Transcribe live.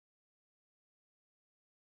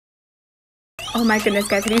Oh my goodness,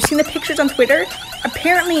 guys, have you seen the pictures on Twitter?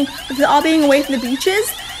 Apparently, with all being away from the beaches,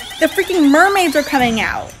 the freaking mermaids are coming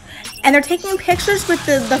out. And they're taking pictures with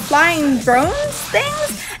the flying drones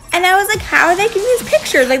things. And I was like, how are they getting these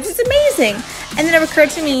pictures? Like, this is amazing. And then it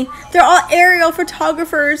occurred to me, they're all aerial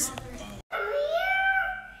photographers.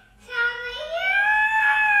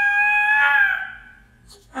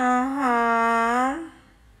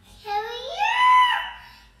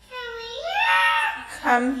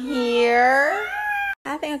 Come here.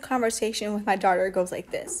 Having a conversation with my daughter goes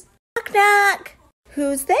like this. Knock, knock.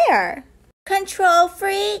 Who's there? Control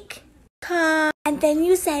freak. Come. And then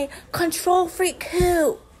you say, control freak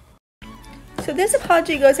who? So this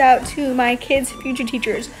apology goes out to my kids' future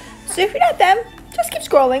teachers. So if you're not them, just keep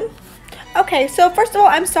scrolling. Okay, so first of all,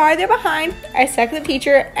 I'm sorry they're behind. I suck at the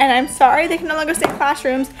teacher, and I'm sorry they can no longer stay in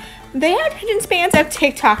classrooms. They have attention spans of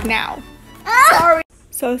TikTok now. Sorry.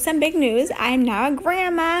 So some big news, I'm now a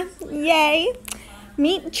grandma. Yay.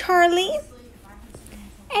 Meet Charlie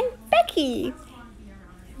and Becky.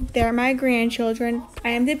 They're my grandchildren. I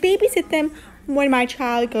am to babysit them when my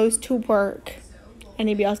child goes to work.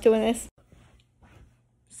 Anybody else doing this?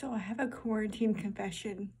 So I have a quarantine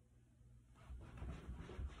confession.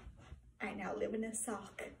 I now live in a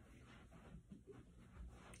sock.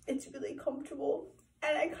 It's really comfortable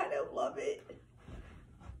and I kind of love it.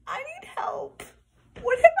 I need help.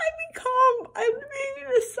 What have I become? I'm living in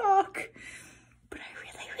a sock, but I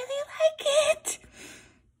really, really like it.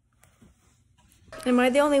 Am I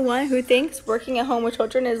the only one who thinks working at home with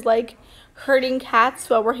children is like herding cats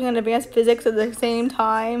while working on advanced physics at the same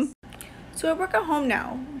time? So I work at home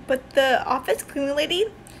now, but the office cleaning lady,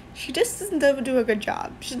 she just doesn't do a good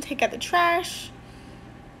job. She doesn't take out the trash.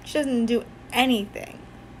 She doesn't do anything.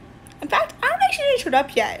 In fact, I don't think she even showed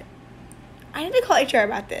up yet. I need to call HR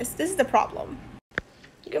about this. This is the problem.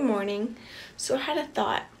 Good morning. So I had a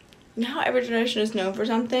thought. You know how every generation is known for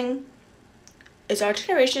something? Is our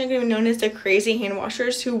generation going to be known as the crazy hand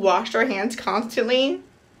washers who wash our hands constantly?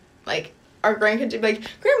 Like, our grandkids would be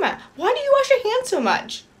like, Grandma, why do you wash your hands so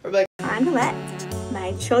much? Or like, I'm gonna let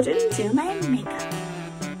my children do my makeup.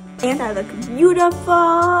 And I look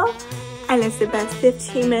beautiful. And it's the best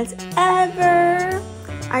 15 minutes ever.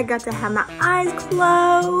 I got to have my eyes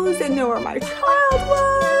closed and know where my child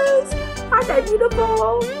was. Aren't I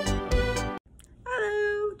beautiful?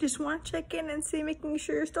 Hello, just want to check in and see, making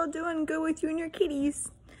sure you're still doing good with you and your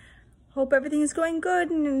kitties. Hope everything is going good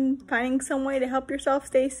and finding some way to help yourself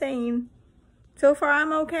stay sane. So far,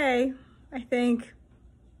 I'm okay, I think.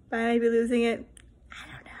 But I may be losing it. I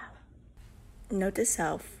don't know. Note to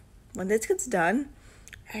self, when this gets done,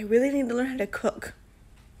 I really need to learn how to cook.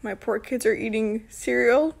 My poor kids are eating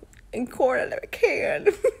cereal and corn out of a can.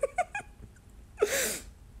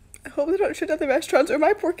 I hope they don't shut down the restaurants or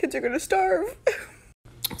my poor kids are gonna starve.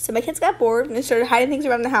 So my kids got bored and they started hiding things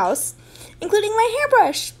around the house, including my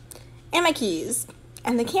hairbrush and my keys.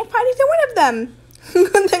 And they can't find either one of them.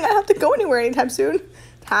 Good thing I don't have to go anywhere anytime soon.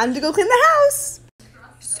 Time to go clean the house.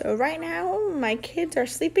 So right now, my kids are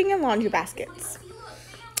sleeping in laundry baskets.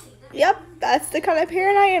 Yep, that's the kind of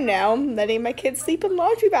parent I am now, letting my kids sleep in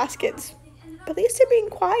laundry baskets. But at least they're being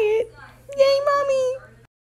quiet. Yay, Mommy!